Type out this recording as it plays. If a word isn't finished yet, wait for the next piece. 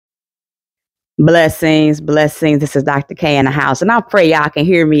Blessings, blessings. This is Dr. K in the house. And I pray y'all can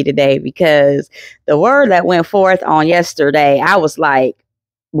hear me today because the word that went forth on yesterday, I was like,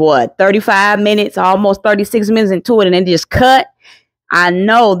 35 minutes, almost 36 minutes into it, and it just cut. I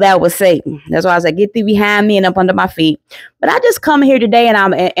know that was Satan. That's why I said, get thee behind me and up under my feet. But I just come here today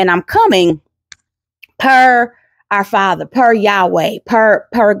and I'm coming per our Father, per Yahweh,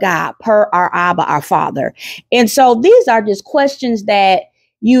 per God, per our Abba, our Father. And so these are just questions that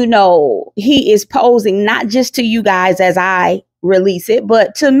he is posing not just to you guys as I release it,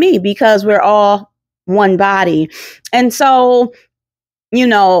 but to me, because we're all one body. And so,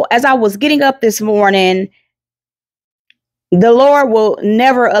 as I was getting up this morning, the Lord will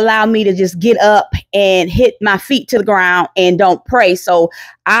never allow me to just get up and hit my feet to the ground and don't pray. So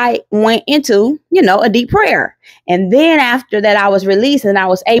I went into, a deep prayer. And then after that, I was released and I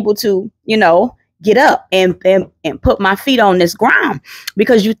was able to, get up and put my feet on this ground,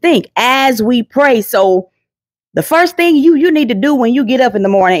 because you think as we pray. So the first thing you need to do when you get up in the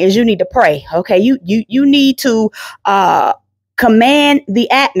morning is you need to pray. Okay. You need to command the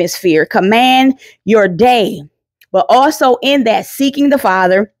atmosphere, command your day, but also in that seeking the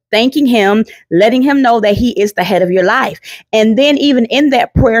Father, thanking him, letting him know that he is the head of your life. And then even in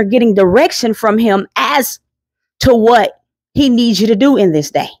that prayer, getting direction from him as to what he needs you to do in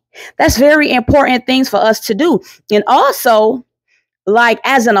this day. That's very important things for us to do. And also, like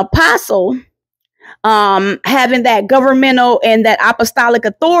as an apostle, having that governmental and that apostolic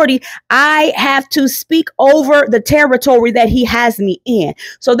authority, I have to speak over the territory that he has me in.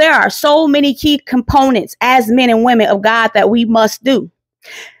 So there are so many key components as men and women of God that we must do.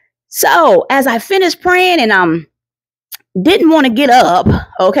 So as I finished praying and didn't want to get up,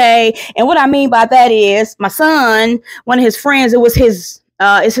 okay? And what I mean by that is my son, one of his friends,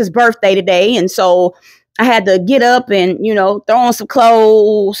 it's his birthday today. And so I had to get up and, throw on some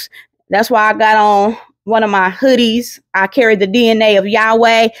clothes. That's why I got on one of my hoodies. I carry the DNA of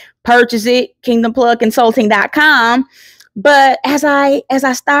Yahweh, purchase it, kingdomplugconsulting.com. But as I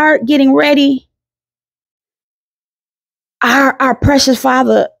start getting ready, our precious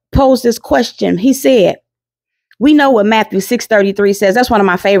Father posed this question. He said, we know what Matthew 6:33 says. That's one of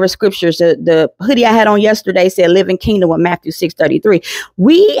my favorite scriptures. The hoodie I had on yesterday said, live in kingdom with Matthew 6:33.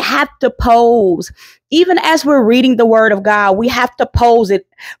 We have to pose, even as we're reading the word of God, we have to pose it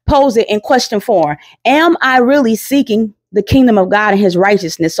in question form. Am I really seeking the kingdom of God and his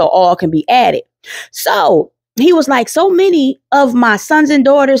righteousness so all can be added? So he was like, so many of my sons and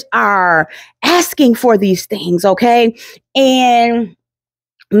daughters are asking for these things. Okay. And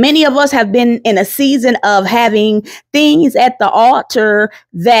many of us have been in a season of having things at the altar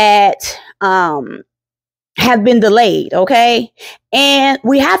that have been delayed, okay? And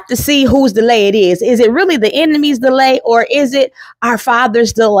we have to see whose delay it is. Is it really the enemy's delay, or is it our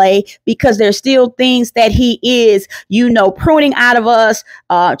Father's delay? Because there's still things that he is, pruning out of us,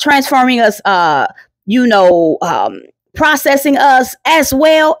 transforming us, processing us, as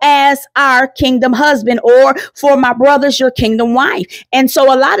well as our kingdom husband, or for my brothers, your kingdom wife. And so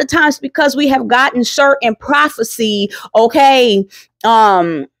a lot of times, because we have gotten certain prophecy, okay,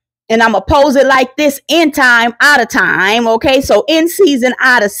 and I'm going to pose it like this: in time, out of time. Okay. So in season,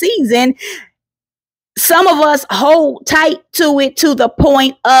 out of season, some of us hold tight to it to the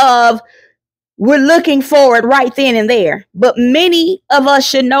point of we're looking forward right then and there. But many of us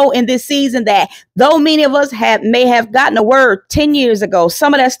should know in this season that though many of us may have gotten a word 10 years ago,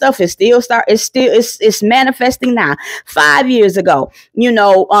 some of that stuff is it's manifesting now. 5 years ago,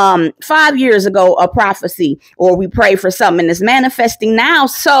 5 years ago, a prophecy, or we pray for something, and it's manifesting now.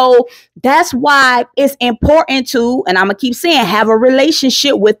 So that's why it's important to, and I'm going to keep saying, have a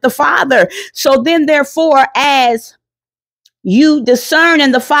relationship with the Father. So then, therefore, as you discern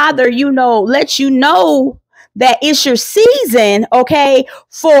and the Father, let you know that it's your season, okay,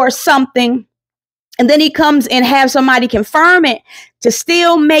 for something. And then he comes and have somebody confirm it to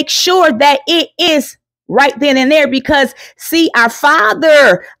still make sure that it is right then and there. Because see, our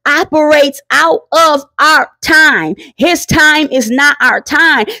Father operates out of our time. His time is not our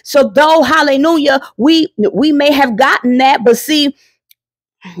time. So though, hallelujah, we may have gotten that, but see,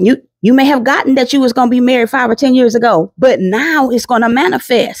 you may have gotten that you was going to be married 5 or 10 years ago, but now it's going to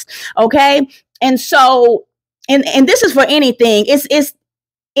manifest. Okay. And so, and this is for anything. It's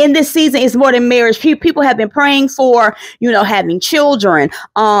in this season, it's more than marriage. People have been praying for, having children,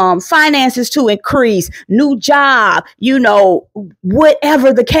 finances to increase, new job,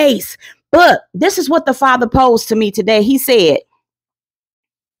 whatever the case. But this is what the Father posed to me today. He said,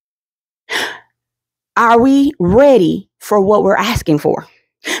 are we ready for what we're asking for?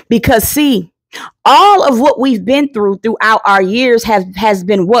 Because see, All of what we've been through throughout our years has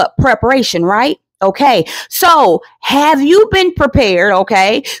been what? Preparation, right? Okay. So have you been prepared?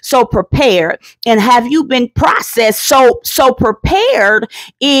 Okay. So prepared. And have you been processed? So prepared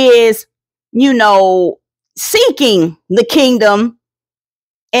is, you know, seeking the kingdom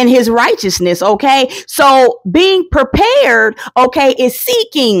and his righteousness. Okay. So being prepared, okay, is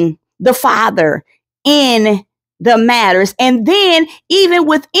seeking the Father in the matters. And then even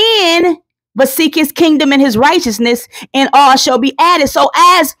within, but seek his kingdom and his righteousness, and all shall be added. So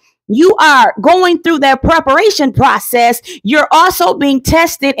as you are going through that preparation process, you're also being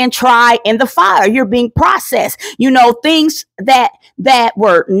tested and tried in the fire. You're being processed. You know, things that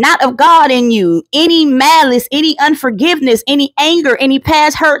were not of God in you, any malice, any unforgiveness, any anger, any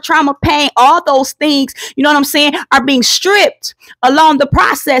past hurt, trauma, pain, all those things, you know what I'm saying, are being stripped along the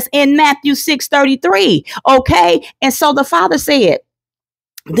process in Matthew 6:33. Okay. And so the Father said,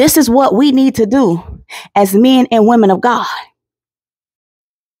 this is what we need to do as men and women of God.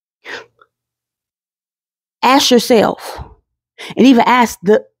 Ask yourself, and even ask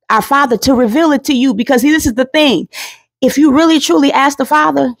our Father to reveal it to you, because this is the thing. If you really truly ask the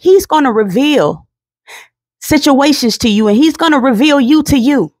Father, he's going to reveal situations to you, and he's going to reveal you to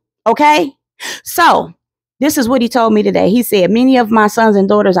you. Okay. So this is what he told me today. He said, many of my sons and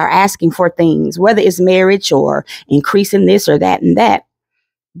daughters are asking for things, whether it's marriage or increasing this or that and that.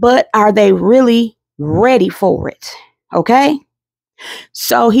 But are they really ready for it? Okay.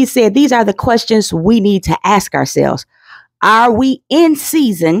 So he said, these are the questions we need to ask ourselves. Are we in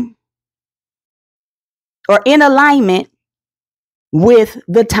season or in alignment with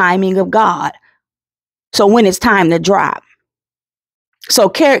the timing of God? So when it's time to drop. So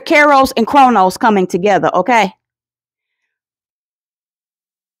Kairos and Chronos coming together. Okay.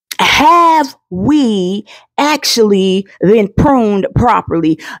 Have we actually been pruned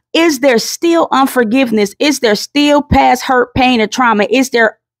properly? Is there still unforgiveness? Is there still past hurt, pain, or trauma? Is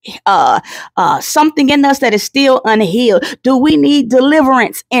there something in us that is still unhealed? Do we need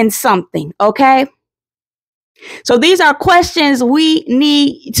deliverance in something? Okay. So these are questions we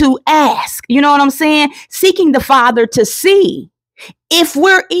need to ask. You know what I'm saying? Seeking the Father to see if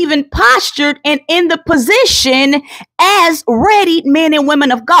we're even postured and in the position as ready men and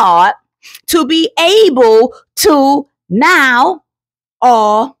women of God to be able to now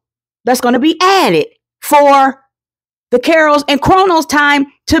all that's going to be added for the Kairos and Chronos time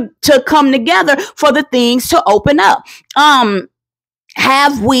to come together for the things to open up.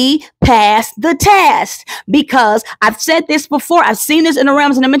 Have we passed the test? Because I've said this before. I've seen this in the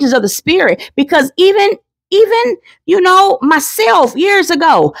realms and dimensions of the spirit, because even, you know, myself years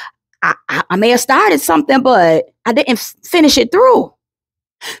ago, I may have started something, but I didn't finish it through.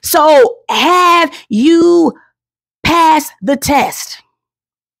 So have you passed the test?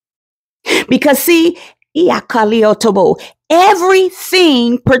 Because see,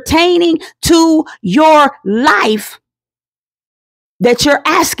 everything pertaining to your life that you're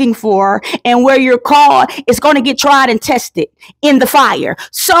asking for and where you're called is going to get tried and tested in the fire.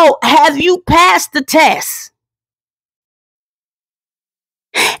 So have you passed the test?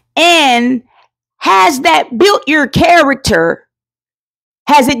 And has that built your character?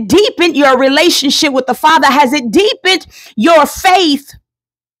 Has it deepened your relationship with the Father? Has it deepened your faith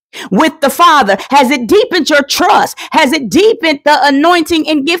with the Father? Has it deepened your trust? Has it deepened the anointing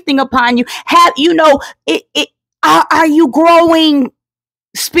and gifting upon you? Have you know are you growing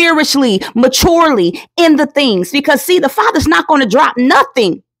spiritually, maturely in the things? Because see, the Father's not going to drop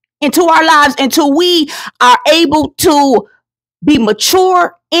nothing into our lives until we are able to be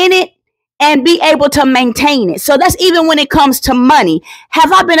mature in it and be able to maintain it. So that's even when it comes to money.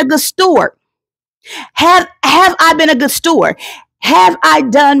 Have I been a good steward? Have I been a good steward? Have I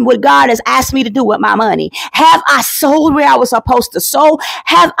done what God has asked me to do with my money? Have I sold where I was supposed to sow?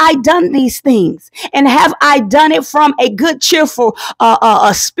 Have I done these things? And have I done it from a good, cheerful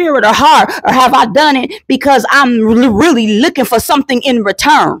spirit or heart? Or have I done it because I'm really looking for something in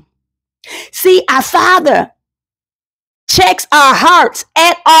return? See, our Father checks our hearts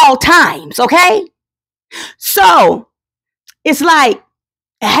at all times, okay? So it's like,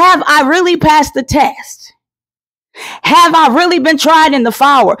 have I really passed the test? Have I really been tried in the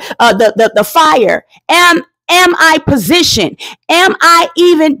fire? The fire. Am I positioned? Am I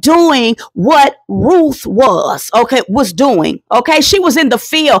even doing what Ruth was doing? Okay, she was in the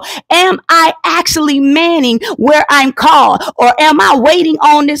field. Am I actually manning where I'm called? Or am I waiting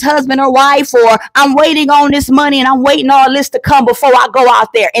on this husband or wife, or I'm waiting on this money and I'm waiting all this to come before I go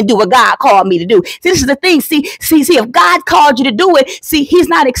out there and do what God called me to do? This is the thing. See, if God called you to do it, see, he's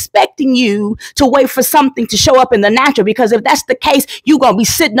not expecting you to wait for something to show up in the natural, because if that's the case, you're going to be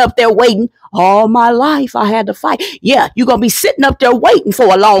sitting up there waiting all my life I had to fight. Yeah, you're going to be sitting up there waiting for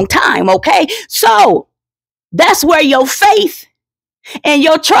a long time, okay? So that's where your faith and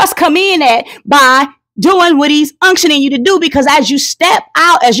your trust come in at, by doing what he's unctioning you to do. Because as you step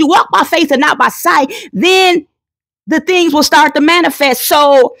out, as you walk by faith and not by sight, then the things will start to manifest.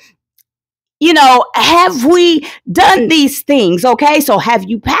 So, have we done these things? Okay, so have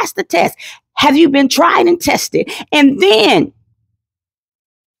you passed the test? Have you been tried and tested? And then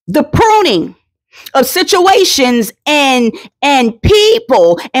the pruning of situations and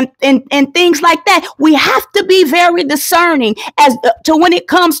people and things like that. We have to be very discerning as to when it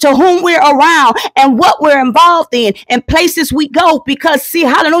comes to whom we're around and what we're involved in and places we go, because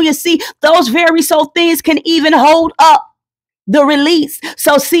hallelujah, those very things can even hold up the release.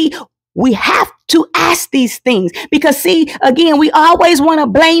 So we have to ask these things, because again, we always want to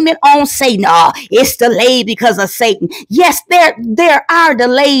blame it on Satan. Oh, it's delayed because of Satan. Yes, there are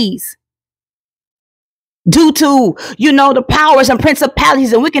delays due to, the powers and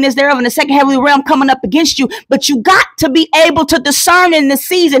principalities and wickedness thereof in the second heavenly realm coming up against you. But you got to be able to discern in this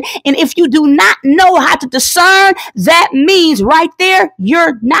season. And if you do not know how to discern, that means right there,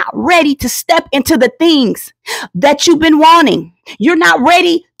 you're not ready to step into the things that you've been wanting. You're not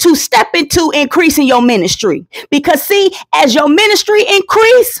ready to step into increasing your ministry. Because as your ministry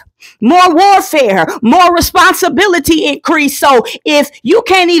increase, more warfare, more responsibility increase. So if you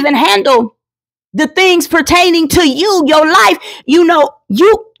can't even handle the things pertaining to you, your life, you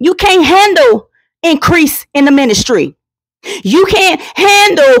can't handle increase in the ministry. You can't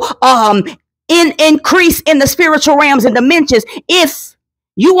handle increase in the spiritual realms and dimensions if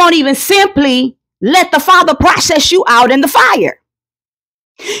you won't even simply let the Father process you out in the fire.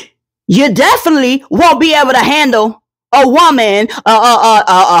 You definitely won't be able to handle a woman,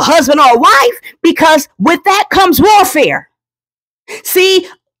 a husband, or a wife, because with that comes warfare.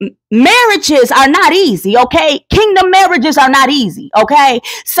 Marriages are not easy, okay? Kingdom marriages are not easy, okay?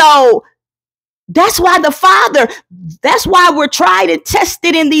 So that's why that's why we're tried and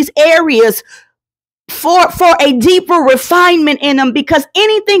tested in these areas for a deeper refinement in them, because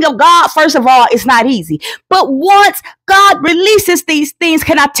anything of God, first of all, is not easy. But once God releases these things,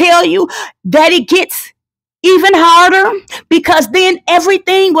 can I tell you that it gets even harder, because then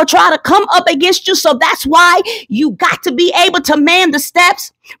everything will try to come up against you. So that's why you got to be able to man the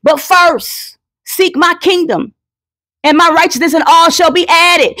steps. But first, seek my kingdom and my righteousness, and all shall be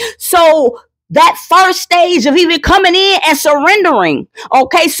added. So that first stage of even coming in and surrendering,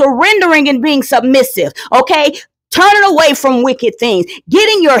 okay, surrendering and being submissive, okay, turning away from wicked things,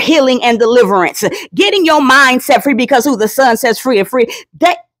 getting your healing and deliverance, getting your mind set free, because who the Son sets free is free.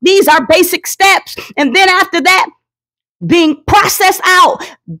 These are basic steps. And then after that, being processed out,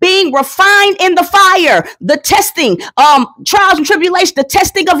 being refined in the fire, the testing, trials and tribulations, the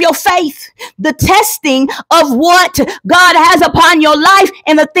testing of your faith, the testing of what God has upon your life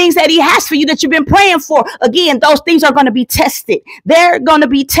and the things that he has for you that you've been praying for. Again, those things are going to be tested. They're going to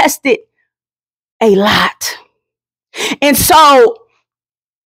be tested a lot. And so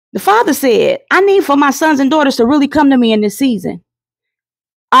the Father said, I need for my sons and daughters to really come to me in this season.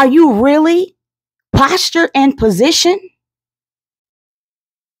 Are you really postured and positioned?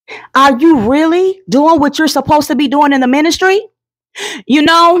 Are you really doing what you're supposed to be doing in the ministry?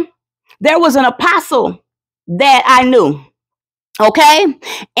 There was an apostle that I knew, okay?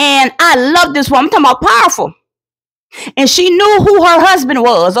 And I love this one. I'm talking about powerful. And she knew who her husband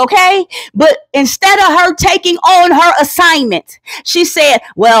was, okay? But instead of her taking on her assignment, she said,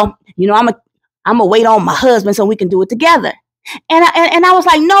 well, I'm gonna wait on my husband so we can do it together. And I was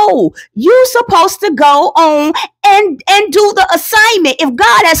like, no, you're supposed to go on and do the assignment. If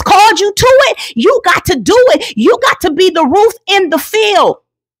God has called you to it, you got to do it. You got to be the Ruth in the field.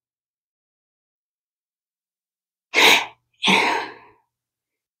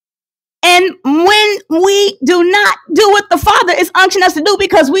 And when we do not do what the Father is unctioning us to do,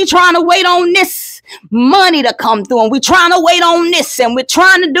 because we're trying to wait on this money to come through, and we're trying to wait on this, and we're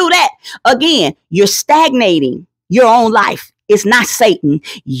trying to do that, again, you're stagnating your own life. It's not Satan.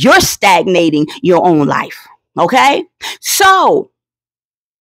 You're stagnating your own life. Okay? So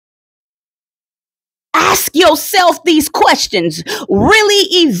ask yourself these questions.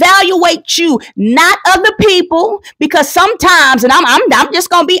 Really evaluate you, not other people, because sometimes, and I'm just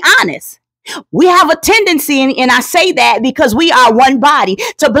going to be honest, we have a tendency, and I say that because we are one body,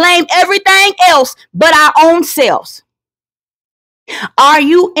 to blame everything else but our own selves. Are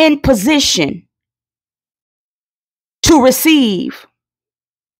you in position to receive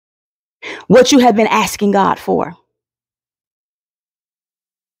what you have been asking God for?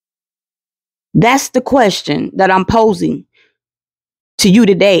 That's the question that I'm posing to you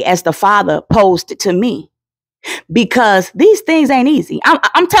today as the Father posed it to me, because these things ain't easy.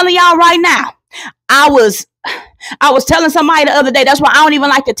 I'm telling y'all right now. I was telling somebody the other day. That's why I don't even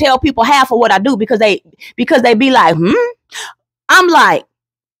like to tell people half of what I do, because they be like, I'm like,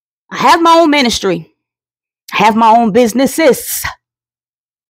 I have my own ministry, I have my own businesses.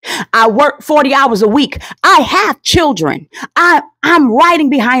 I work 40 hours a week. I have children. I'm writing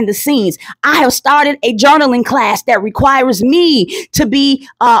behind the scenes. I have started a journaling class that requires me to be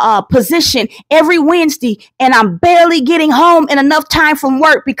positioned every Wednesday, and I'm barely getting home in enough time from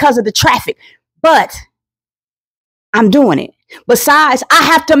work because of the traffic. But I'm doing it. Besides, I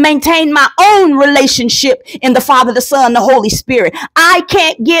have to maintain my own relationship in the Father, the Son, the Holy Spirit. I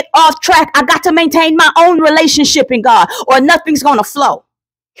can't get off track. I got to maintain my own relationship in God, or nothing's going to flow.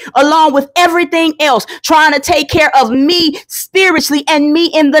 Along with everything else, trying to take care of me spiritually and me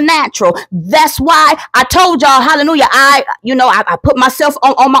in the natural. That's why I told y'all, hallelujah, I put myself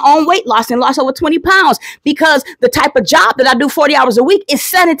on my own weight loss and lost over 20 pounds, because the type of job that I do 40 hours a week is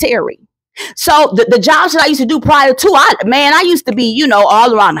sedentary. So the jobs that I used to do prior to, I used to be,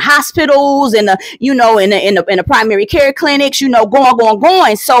 all around the hospitals and in the primary care clinics,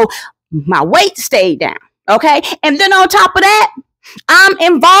 going. So my weight stayed down. Okay. And then on top of that, I'm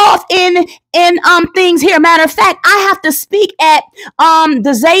involved in things here. Matter of fact, I have to speak at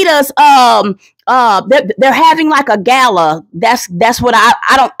the Zetas. They're having like a gala. That's what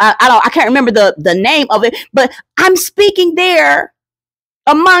I can't remember the name of it, but I'm speaking there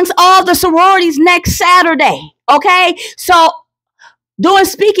amongst all the sororities next Saturday. Okay, so doing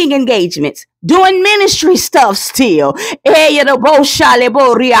speaking engagements, doing ministry stuff still, doing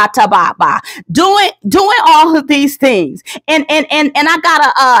all of these things, and I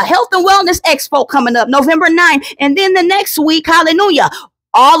got a health and wellness expo coming up November 9th, and then the next week, hallelujah,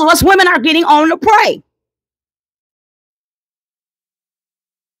 all of us women are getting on to pray.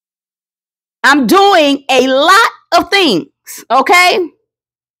 I'm doing a lot of things, okay,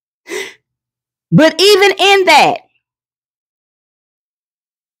 but even in that,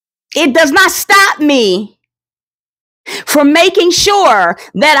 it does not stop me from making sure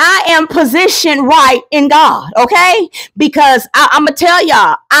that I am positioned right in God, okay? Because I'm going to tell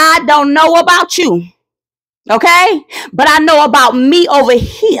y'all, I don't know about you, okay? But I know about me over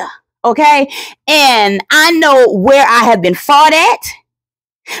here, okay? And I know where I have been fought at.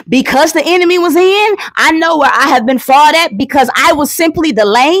 Because the enemy was in, I know where I have been fought at, because I was simply the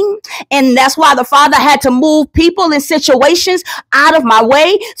lame. And that's why the Father had to move people and situations out of my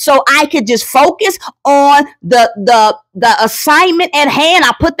way, so I could just focus on the assignment at hand.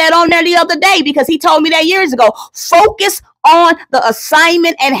 I put that on there the other day because he told me that years ago. Focus on the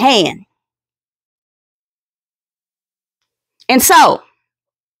assignment at hand. And so,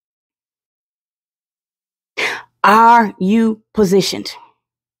 are you positioned?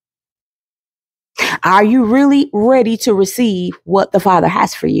 Are you really ready to receive what the Father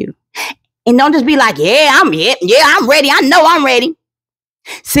has for you? And don't just be like, yeah, I'm ready. I know I'm ready.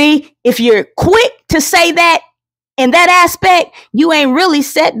 See, if you're quick to say that in that aspect, you ain't really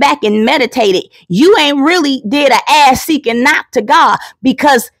sat back and meditated. You ain't really did an ass seeking knock to God,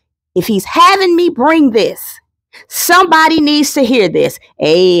 because if he's having me bring this, somebody needs to hear this.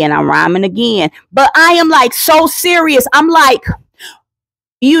 Hey, and I'm rhyming again, but I am like so serious. I'm like,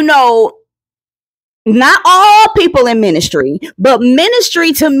 not all people in ministry, but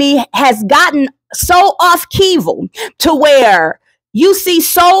ministry to me has gotten so off keel to where you see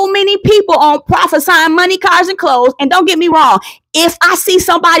so many people on prophesying money, cars, and clothes. And don't get me wrong, if I see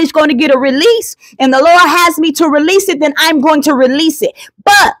somebody's going to get a release and the Lord has me to release it, then I'm going to release it.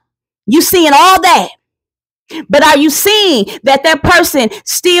 But you seeing all that. But are you seeing that person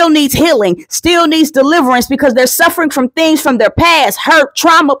still needs healing, still needs deliverance, because they're suffering from things from their past, hurt,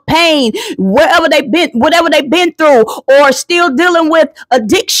 trauma, pain, whatever they've been through, or still dealing with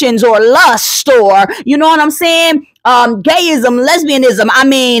addictions or lust, or, you know what I'm saying? Gayism, lesbianism. I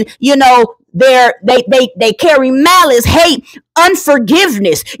mean, they carry malice, hate,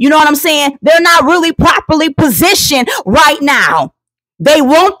 unforgiveness. You know what I'm saying? They're not really properly positioned right now. They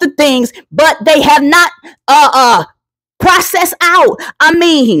want the things, but they have not processed out. I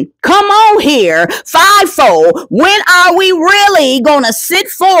mean, come on here, fivefold. When are we really going to sit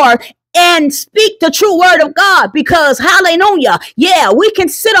forth and speak the true word of God? Because hallelujah, yeah, we can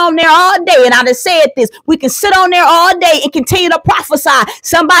sit on there all day. And I just said this, we can sit on there all day and continue to prophesy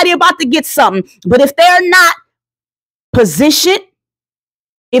somebody about to get something. But if they're not positioned,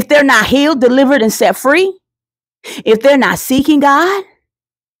 if they're not healed, delivered, and set free, if they're not seeking God,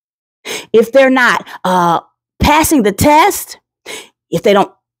 if they're not passing the test, if they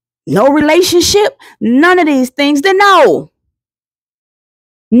don't, no relationship, none of these things, then no.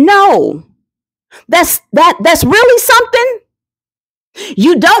 No, that's really something.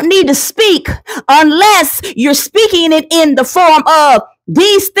 You don't need to speak unless you're speaking it in the form of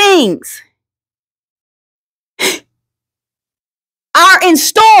these things are in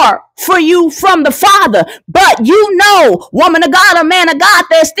store for you from the Father. But you know, woman of God or man of God,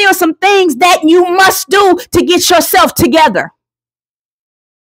 there's still some things that you must do to get yourself together.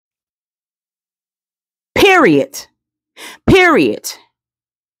 Period. Period.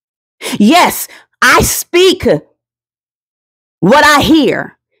 Yes, I speak what I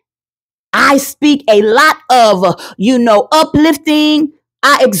hear. I speak a lot of, uplifting.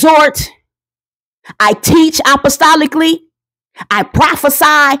 I exhort. I teach apostolically. I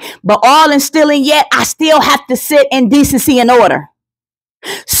prophesy, but all instilling yet, I still have to sit in decency and order.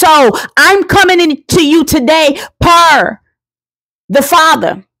 So I'm coming in to you today per the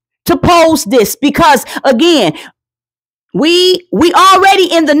Father to pose this, because again, we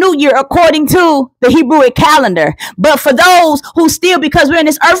already in the new year according to the Hebrew calendar. But for those who still, because we're in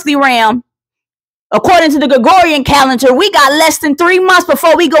this earthly realm, according to the Gregorian calendar, we got less than 3 months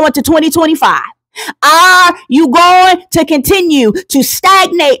before we go into 2025. Are you going to continue to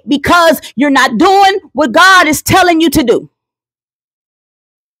stagnate because you're not doing what God is telling you to do?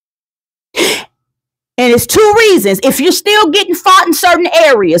 And it's 2 reasons. If you're still getting fought in certain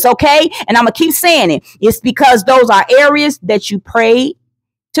areas, okay, and I'm going to keep saying it, it's because those are areas that you prayed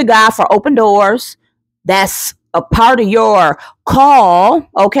to God for open doors. That's a part of your call,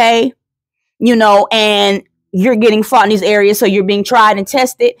 okay, and you're getting fought in these areas, so you're being tried and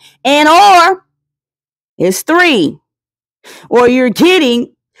tested. And or it's 3, or you're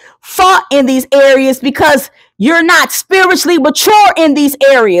getting fought in these areas because you're not spiritually mature in these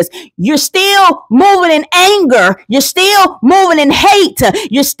areas. You're still moving in anger. You're still moving in hate.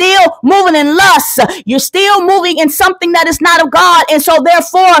 You're still moving in lust. You're still moving in something that is not of God. And so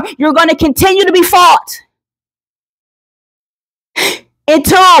therefore, you're going to continue to be fought.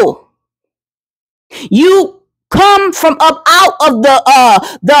 Until you come from up out of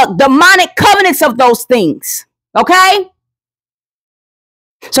the demonic covenants of those things. Okay?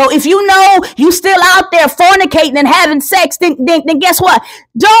 So if you know you still out there fornicating and having sex, then guess what?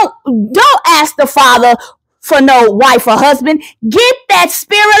 Don't ask the Father for no wife or husband. Get that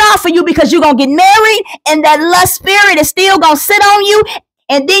spirit off of you, because you're going to get married and that lust spirit is still going to sit on you.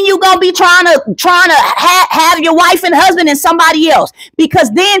 And then you're going to be trying to have your wife and husband and somebody else,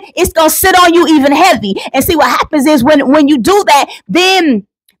 because then it's going to sit on you even heavy. And see, what happens is when you do that, then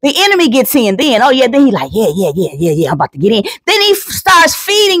the enemy gets in. Then, then he like, yeah, I'm about to get in. Then he starts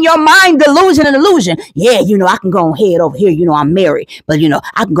feeding your mind delusion and illusion. Yeah, I can go ahead over here. I'm married, but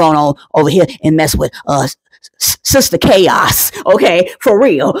I can go on over here and mess with Sister Chaos. Okay, for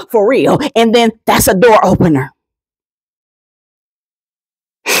real. And then that's a door opener.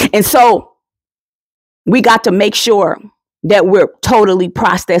 And so we got to make sure that we're totally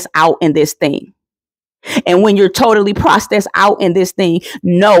processed out in this thing. And when you're totally processed out in this thing,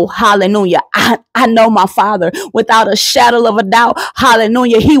 no, hallelujah, I know my Father without a shadow of a doubt.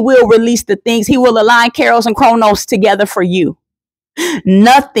 Hallelujah. He will release the things. He will align Kairos and Chronos together for you.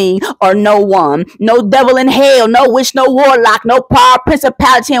 Nothing or no one, no devil in hell, no witch, no warlock, no power,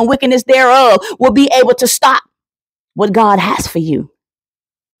 principality, and wickedness thereof will be able to stop what God has for you.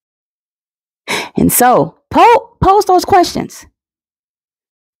 And so pose those questions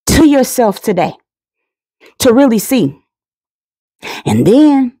to yourself today to really see. And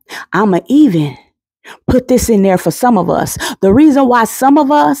then I'm going to even put this in there for some of us. The reason why some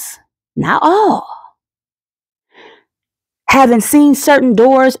of us, not all, haven't seen certain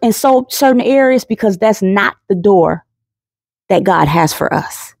doors in certain areas, because that's not the door that God has for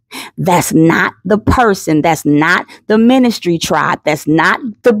us. That's not the person. That's not the ministry tribe. That's not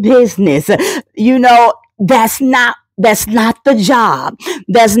the business. That's not the job.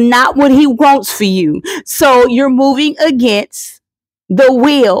 That's not what he wants for you. So you're moving against the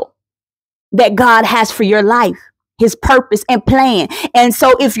will that God has for your life, his purpose and plan. And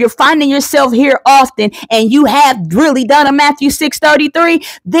so if you're finding yourself here often and you have really done a Matthew 6:33,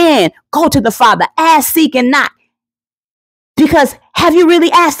 then go to the Father. Ask, seek, and knock. Because have you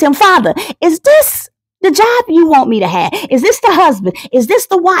really asked him, Father, is this the job you want me to have? Is this the husband? Is this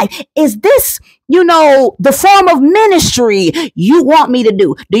the wife? Is this, the form of ministry you want me to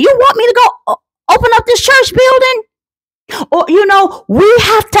do? Do you want me to go open up this church building? Or, we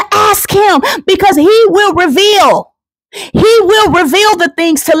have to ask him, because he will reveal. He will reveal the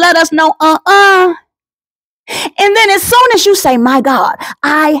things to let us know, And then as soon as you say, my God,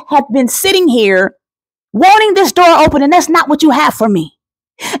 I have been sitting here wanting this door open, and that's not what you have for me.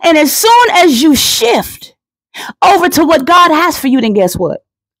 And as soon as you shift over to what God has for you, then guess what?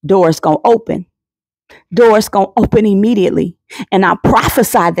 doors gonna open. Doors gonna open immediately. And I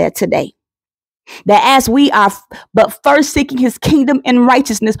prophesy that today. That as we are but first seeking his kingdom and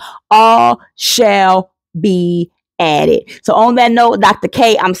righteousness, all shall be added. So on that note, Dr.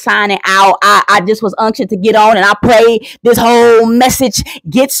 K, I'm signing out. I just was unctioned to get on, and I pray this whole message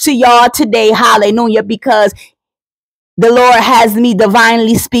gets to y'all today. Hallelujah. Because the Lord has me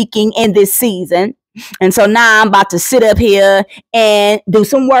divinely speaking in this season. And so now I'm about to sit up here and do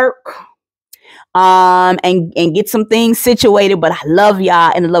some work. And get some things situated. But I love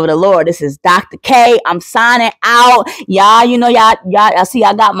y'all in the love of the Lord. This is Dr. K. I'm signing out. Y'all, y'all, I see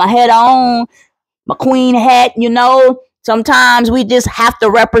I got my head on, my queen hat, Sometimes we just have to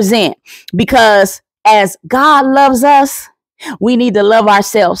represent, because as God loves us, we need to love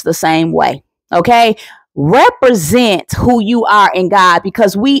ourselves the same way. Okay? Represent who you are in God,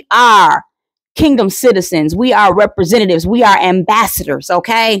 because we are kingdom citizens. We are representatives. We are ambassadors.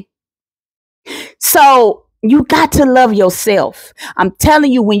 Okay? So you got to love yourself. I'm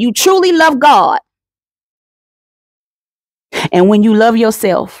telling you, when you truly love God and when you love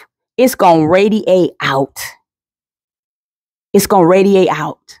yourself, it's going to radiate out. It's going to radiate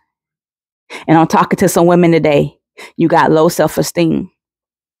out. And I'm talking to some women today. You got low self-esteem.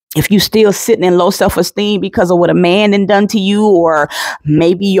 If you still sitting in low self-esteem because of what a man done done to you, or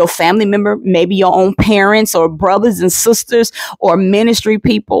maybe your family member, maybe your own parents or brothers and sisters or ministry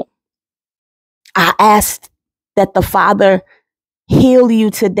people, I asked that the Father heal you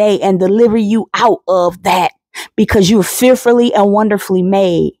today and deliver you out of that, because you're fearfully and wonderfully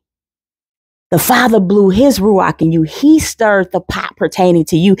made. The Father blew his ruach in you. He stirred the pot pertaining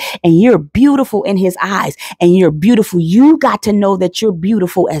to you, and you're beautiful in his eyes, and you're beautiful. You got to know that you're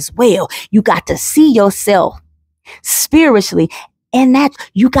beautiful as well. You got to see yourself spiritually, and that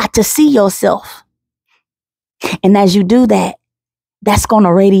you got to see yourself. And as you do that, that's going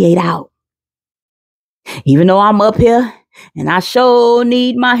to radiate out. Even though I'm up here and I sure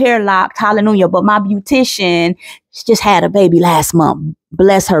need my hair locked, hallelujah, but my beautician just had a baby last month.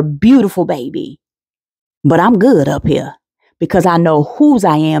 Bless her, beautiful baby. But I'm good up here because I know whose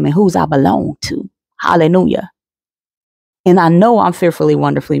I am and whose I belong to. Hallelujah. And I know I'm fearfully,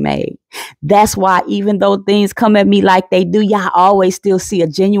 wonderfully made. That's why even though things come at me like they do, y'all always still see a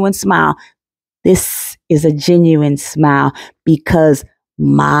genuine smile. This is a genuine smile because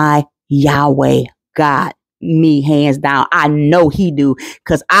my Yahweh got me hands down. I know he do,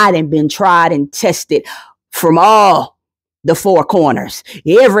 because I done been tried and tested from all the four corners.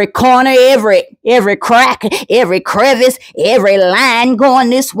 Every corner, every crack, every crevice, every line going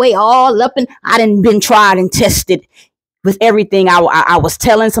this way, all up. And I done been tried and tested with everything. I was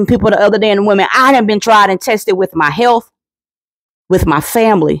telling some people the other day, and women, I done been tried and tested with my health, with my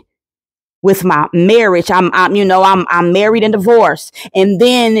family, with my marriage. I'm married and divorced. And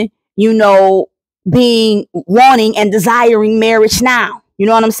then, wanting and desiring marriage now. You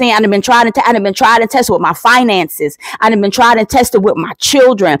know what I'm saying? I've been trying to test with my finances. I've been trying to test it with my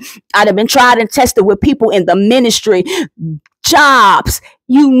children. I've been trying to test it with people in the ministry, jobs,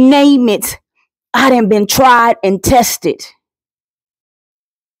 you name it. I done been tried and tested.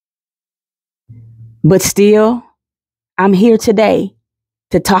 But still, I'm here today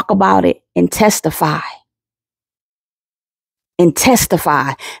to talk about it and testify. And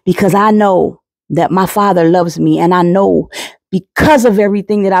testify, because I know that my Father loves me, and I know because of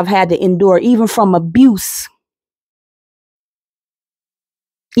everything that I've had to endure, even from abuse,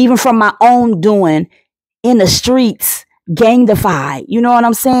 even from my own doing in the streets, gangified, you know what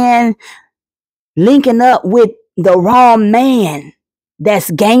I'm saying? Linking up with the wrong man that's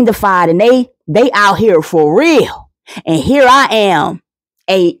gangified, and they out here for real. And here I am,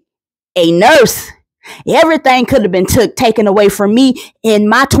 a nurse. Everything could have been taken away from me in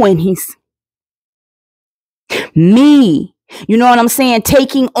my 20s. Me, you know what I'm saying?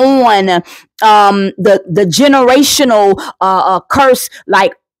 Taking on the generational curse,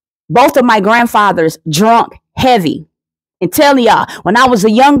 like both of my grandfathers drunk heavy. And tell y'all, when I was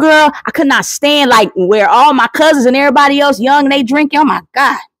a young girl, I could not stand like where all my cousins and everybody else young, they drinking. Oh my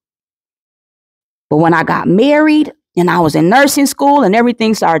God. But when I got married and I was in nursing school and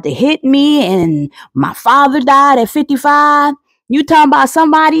everything started to hit me, and my father died at 55, you talking about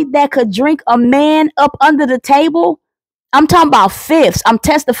somebody that could drink a man up under the table? I'm talking about fifths. I'm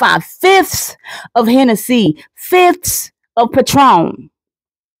testifying fifths of Hennessy, fifths of Patron.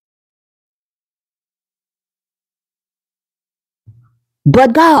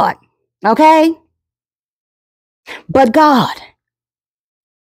 But God, okay? But God.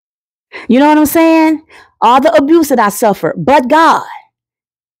 You know what I'm saying? All the abuse that I suffered, but God.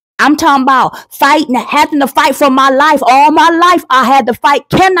 I'm talking about fighting, having to fight for my life. All my life I had to fight.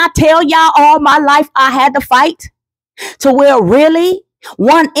 Can I tell y'all all my life I had to fight? To where really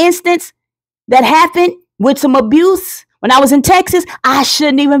one instance that happened with some abuse when I was in Texas, I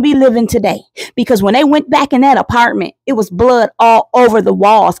shouldn't even be living today. Because when they went back in that apartment, it was blood all over the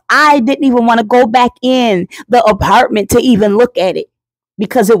walls. I didn't even want to go back in the apartment to even look at it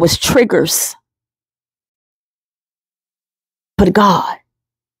because it was triggers. But God,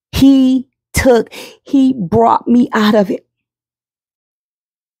 He brought me out of it.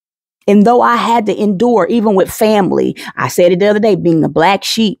 And though I had to endure, even with family, I said it the other day, being the black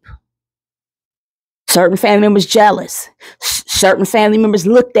sheep, certain family members jealous. Certain family members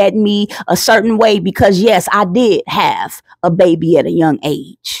looked at me a certain way because, yes, I did have a baby at a young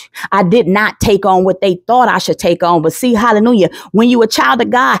age. I did not take on what they thought I should take on. But see, hallelujah, when you're a child of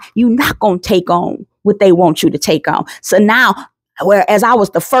God, you're not going to take on what they want you to take on. So now, whereas I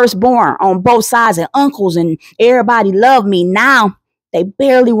was the firstborn on both sides and uncles and everybody loved me, now they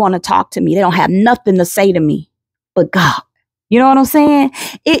barely want to talk to me. They don't have nothing to say to me but God. You know what I'm saying?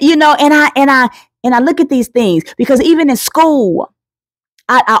 And I look at these things because even in school,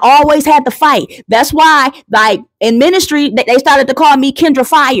 I always had to fight. That's why, like in ministry, they started to call me Kendra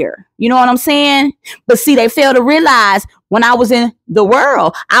Fire. You know what I'm saying? But see, they failed to realize when I was in the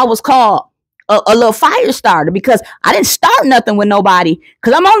world, I was called a little fire starter because I didn't start nothing with nobody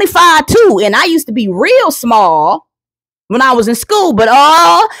because I'm only 5'2" and I used to be real small when I was in school, but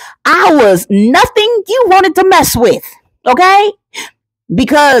I was nothing you wanted to mess with. Okay?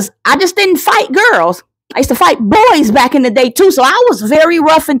 Because I just didn't fight girls. I used to fight boys back in the day too. So I was very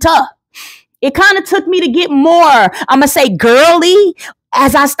rough and tough. It kind of took me to get more, I'm going to say girly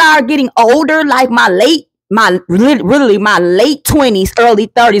as I started getting older, like my late 20s, early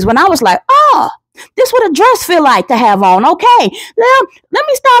 30s, when I was like, oh, this what a dress feel like to have on. Okay, let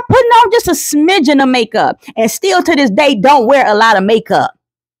me start putting on just a smidgen of makeup. And still to this day, don't wear a lot of makeup.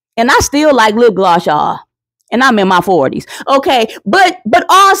 And I still like lip gloss, y'all. And I'm in my 40s. Okay, but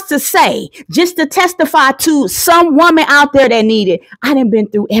all to say, just to testify to some woman out there that needed, I done been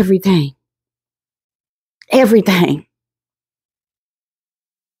through everything. Everything.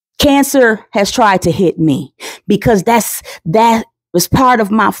 Cancer has tried to hit me because that was part of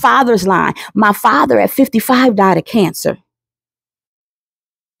my father's line. My father at 55 died of cancer.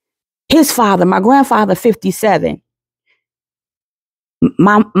 His father, my grandfather, 57.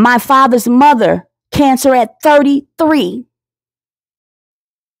 My father's mother, cancer at 33.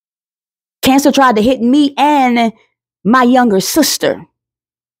 Cancer tried to hit me and my younger sister.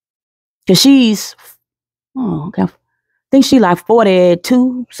 Because she's, I think she like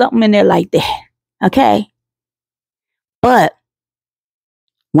 42, something in there like that. Okay. But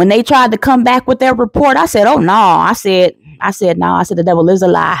when they tried to come back with their report, I said, oh no. I said, no. I said, the devil is a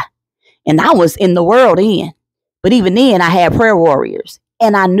lie. And I was in the world then. But even then, I had prayer warriors.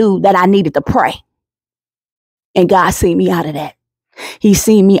 And I knew that I needed to pray. And God seen me out of that. He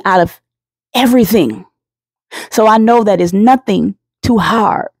seen me out of everything. So I know that it's nothing too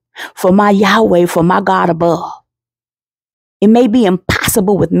hard for my Yahweh, for my God above. It may be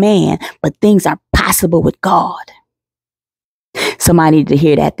impossible with man, but things are possible with God. Somebody needed to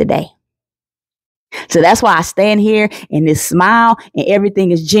hear that today. So that's why I stand here and this smile and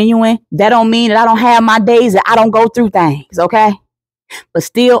everything is genuine. That don't mean that I don't have my days, that I don't go through things, okay? But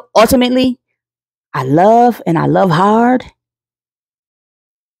still, ultimately, I love and I love hard.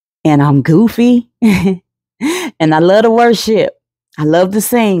 And I'm goofy. And I love to worship. I love to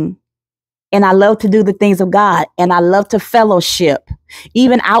sing. And I love to do the things of God. And I love to fellowship,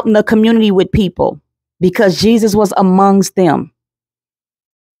 even out in the community with people, because Jesus was amongst them.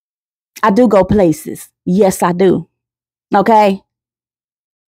 I do go places. Yes, I do. Okay.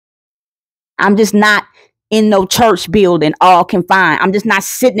 I'm just not in no church building all confined. I'm just not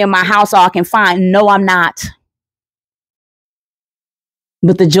sitting in my house all confined. No, I'm not.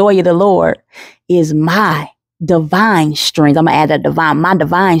 But the joy of the Lord is my divine strength. I'm going to add that my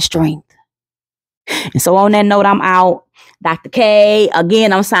divine strength. And so on that note, I'm out. Dr. K,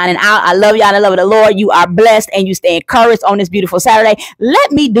 again, I'm signing out. I love y'all. I love the Lord. You are blessed and you stay encouraged on this beautiful Saturday.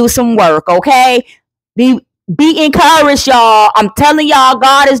 Let me do some work, okay? Be encouraged, y'all. I'm telling y'all,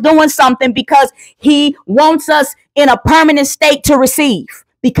 God is doing something because he wants us in a permanent state to receive,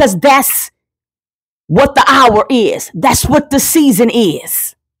 because that's what the hour is. That's what the season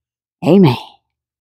is. Amen.